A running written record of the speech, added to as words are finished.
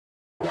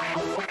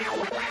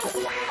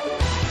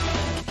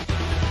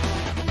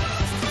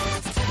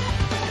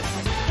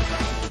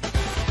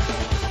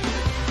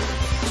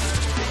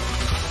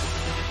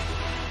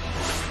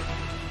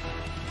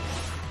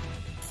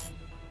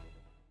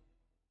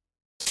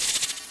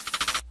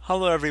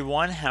Hello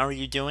everyone, how are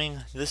you doing?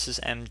 This is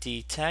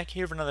MD Tech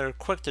here for another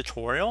quick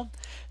tutorial.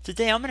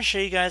 Today I'm going to show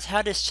you guys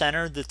how to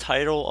center the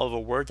title of a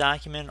Word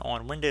document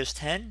on Windows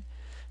 10.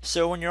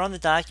 So when you're on the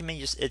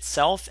document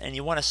itself and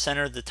you want to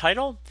center the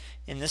title,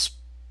 in this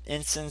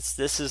instance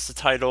this is the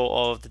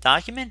title of the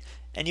document,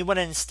 and you want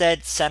to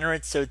instead center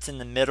it so it's in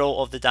the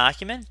middle of the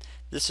document,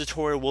 this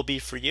tutorial will be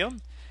for you.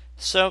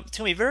 So it's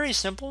going to be very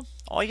simple.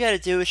 All you got to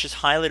do is just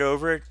highlight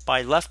over it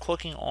by left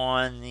clicking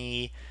on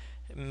the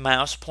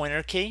mouse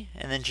pointer key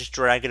and then just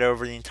drag it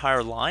over the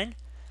entire line.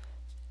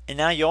 And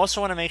now you also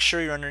want to make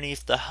sure you're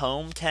underneath the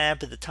Home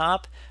tab at the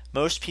top.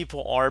 Most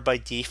people are by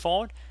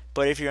default,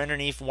 but if you're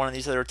underneath one of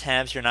these other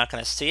tabs you're not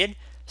going to see it.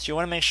 So you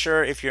want to make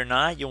sure, if you're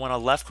not, you want to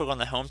left click on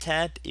the Home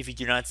tab if you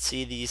do not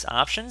see these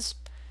options.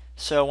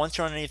 So once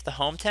you're underneath the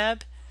Home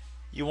tab,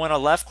 you want to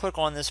left click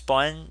on this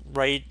button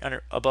right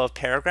above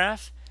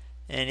Paragraph,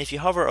 and if you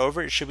hover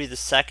over it, it should be the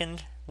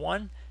second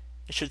one.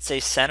 It should say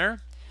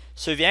Center.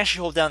 So if you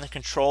actually hold down the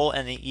Control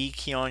and the E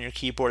key on your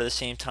keyboard at the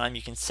same time,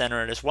 you can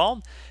center it as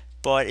well.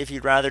 But if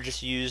you'd rather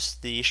just use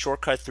the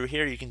shortcut through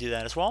here, you can do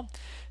that as well.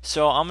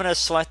 So I'm going to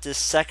select this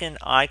second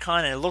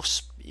icon, and it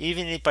looks,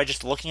 even by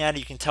just looking at it,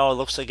 you can tell it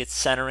looks like it's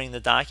centering the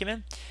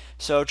document.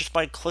 So just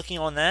by clicking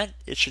on that,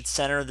 it should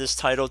center this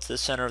title to the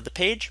center of the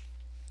page.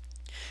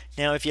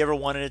 Now if you ever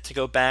wanted it to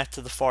go back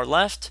to the far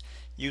left,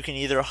 you can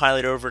either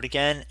highlight over it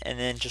again and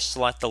then just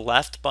select the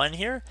left button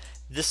here.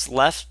 This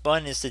left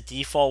button is the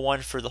default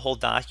one for the whole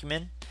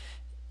document.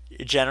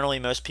 Generally,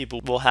 most people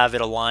will have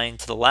it aligned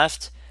to the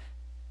left,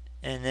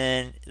 and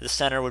then the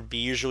center would be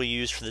usually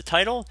used for the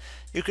title.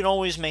 You can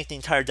always make the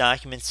entire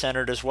document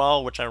centered as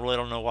well, which I really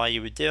don't know why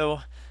you would do,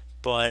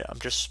 but I'm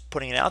just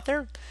putting it out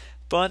there.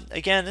 But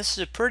again, this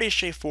is a pretty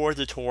straightforward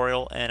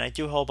tutorial, and I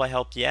do hope I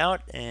helped you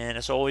out. And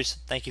as always,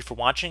 thank you for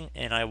watching,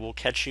 and I will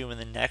catch you in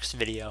the next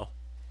video.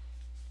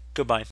 Goodbye.